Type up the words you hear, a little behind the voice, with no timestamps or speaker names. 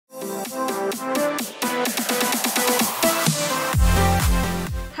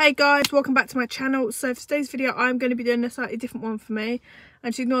Hey guys, welcome back to my channel. So for today's video I'm going to be doing a slightly different one for me,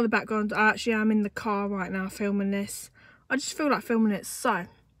 and to ignore the background, I actually am in the car right now filming this. I just feel like filming it, so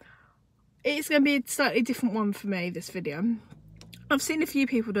it's going to be a slightly different one for me, this video. I've seen a few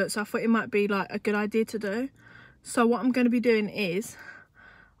people do it, so I thought it might be like a good idea to do. So what I'm going to be doing is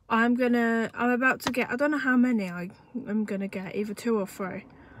I'm about to get, I don't know how many I'm going to get, either 2 or 3.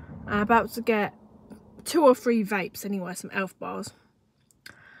 I'm about to get 2 or 3 vapes anyway, some elf bars.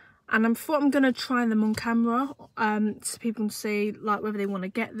 And I thought I'm going to try them on camera so people can see like whether they want to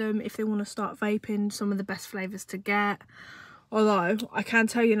get them, if they want to start vaping, some of the best flavours to get. Although I can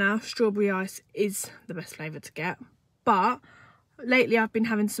tell you now, strawberry ice is the best flavour to get. But lately I've been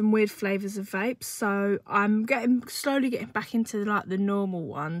having some weird flavours of vapes, so I'm slowly getting back into like the normal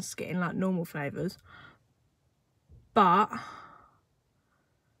ones, getting like normal flavours. But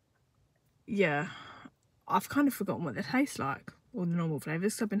yeah, I've kind of forgotten what they taste like. All the normal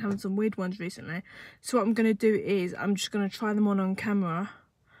flavours, so I've been having some weird ones recently. So what I'm going to do is I'm just going to try them on camera,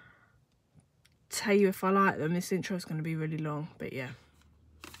 tell you if I like them. This intro is going to be really long, but yeah.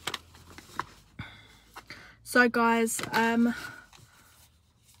 So guys, I've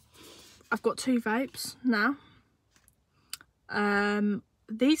got 2 vapes now.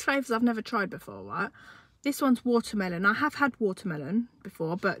 These flavours I've never tried before, right? This one's watermelon. I have had watermelon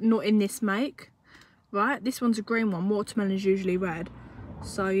before, but not in this make. Right, this one's a green one. Watermelon is usually red,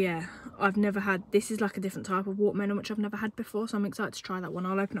 so yeah, I've never had, this is like a different type of watermelon which I've never had before, so I'm excited to try that one.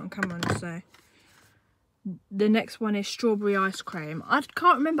 I'll open it on camera and just say. The next one is strawberry ice cream. I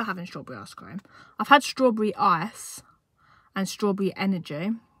can't remember having strawberry ice cream. I've had strawberry ice and strawberry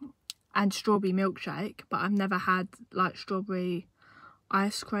energy and strawberry milkshake, but I've never had like strawberry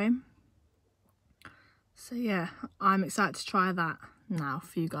ice cream. So yeah, I'm excited to try that now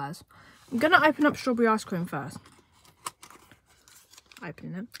for you guys. I'm going to open up strawberry ice cream first.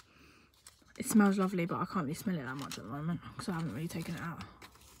 Opening it. It smells lovely, but I can't really smell it that much at the moment because I haven't really taken it out.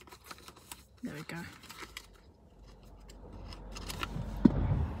 There we go.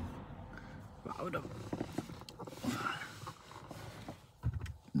 Right, hold on.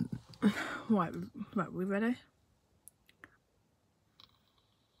 Right, we ready?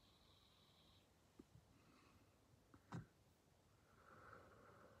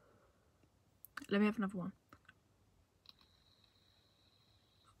 Let me have another one.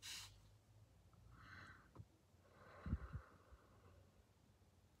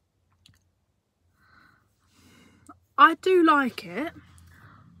 I do like it.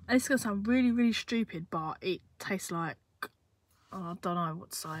 And it's going to sound really, really stupid, but it tastes like, oh, I don't know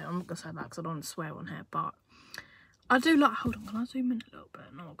what to say. I'm not going to say that because I don't want to swear on here, but I do like, hold on, can I zoom in a little bit?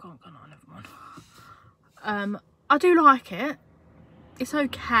 No, I can't, can I? Never mind. I do like it. It's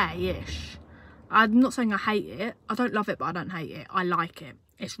okay-ish. I'm not saying I hate it. I don't love it, but I don't hate it. I like it.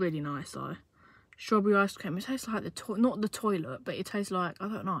 It's really nice though. Strawberry ice cream. It tastes like not the toilet, but it tastes like, I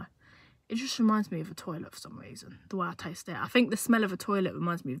don't know. It just reminds me of a toilet for some reason, the way I taste it. I think the smell of a toilet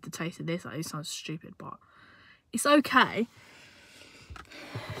reminds me of the taste of this. It sounds stupid, but it's okay.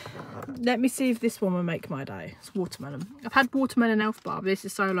 Let me see if this one will make my day. It's watermelon. I've had watermelon elf bar, but this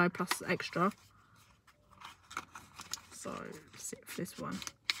is solo plus extra. So, sit for this one.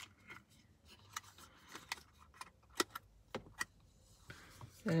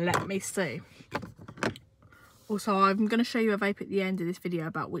 Let me see. Also, I'm going to show you a vape at the end of this video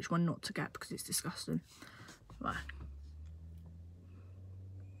about which one not to get because it's disgusting. Right.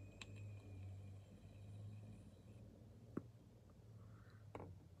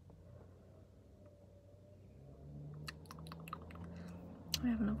 I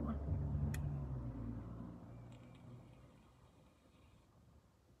have another one.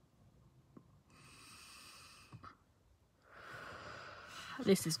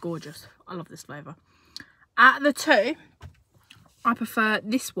 This is gorgeous. I love this flavour. Out of the 2, I prefer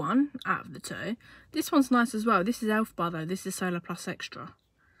this one out of the 2. This one's nice as well. This is elf bar though. This is Solo Plus Extra.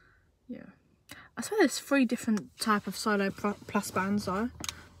 Yeah. I swear there's 3 different type of Solo Plus brands though.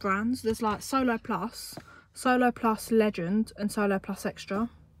 There's like Solo Plus Legend, and Solo Plus Extra.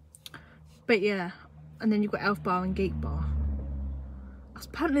 But yeah. And then you've got elf bar and geek bar.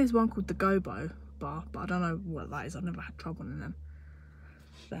 Apparently there's one called the Gobo bar, but I don't know what that is. I've never had trouble in them.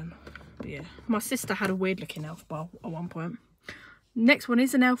 But yeah, my sister had a weird looking elf bar at one point. Next one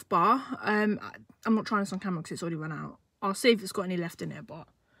is an elf bar. I'm not trying this on camera because it's already run out. I'll see if it's got any left in it, but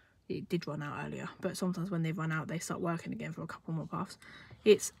it did run out earlier. But sometimes when they run out, they start working again for a couple more puffs.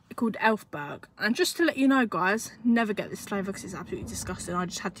 It's called Elfberg, and just to let you know guys, never get this flavour because it's absolutely disgusting. I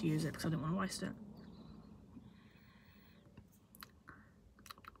just had to use it because I didn't want to waste it.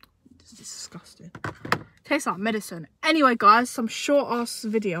 It's disgusting. It Tastes like medicine. Anyway, guys, some short ass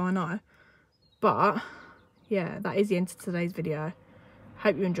video, I know. But yeah, that is the end of today's video.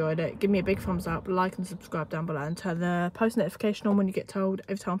 Hope you enjoyed it. Give me a big thumbs up, like and subscribe down below, and turn the post notification on when you get told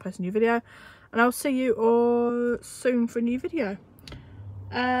every time I post a new video. And I'll see you all soon for a new video.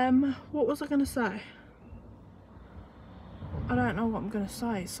 What was I gonna say? I don't know what I'm gonna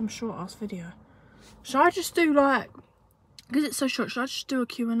say. It's some short ass video. Should I just do like, because it's so short, should I just do a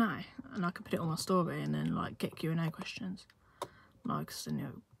Q&A and I can put it on my story and then like get Q&A questions? No, because then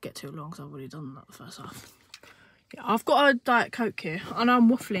it'll get too long because I've already done that the first half. Yeah, I've got a Diet Coke here. I know I'm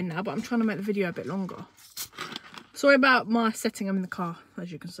waffling now, but I'm trying to make the video a bit longer. Sorry about my setting. I'm in the car,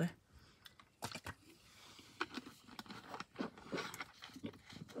 as you can see.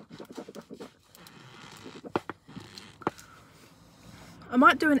 I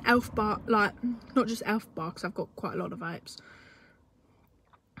might do an elf bar, like, not just elf bar, because I've got quite a lot of vapes.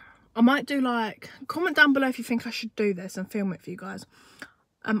 I might do like, comment down below if you think I should do this and film it for you guys.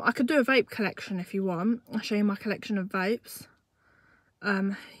 I could do a vape collection if you want. I'll show you my collection of vapes.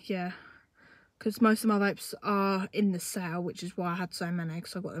 Yeah, because most of my vapes are in the sale, which is why I had so many,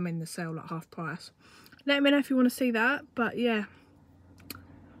 because I got them in the sale at half price. Let me know if you want to see that, but yeah.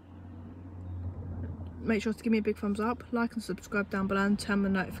 Make sure to give me a big thumbs up, like and subscribe down below, and turn the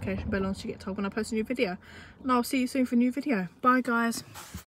notification bell on so you get told when I post a new video. And I'll see you soon for a new video. Bye, guys.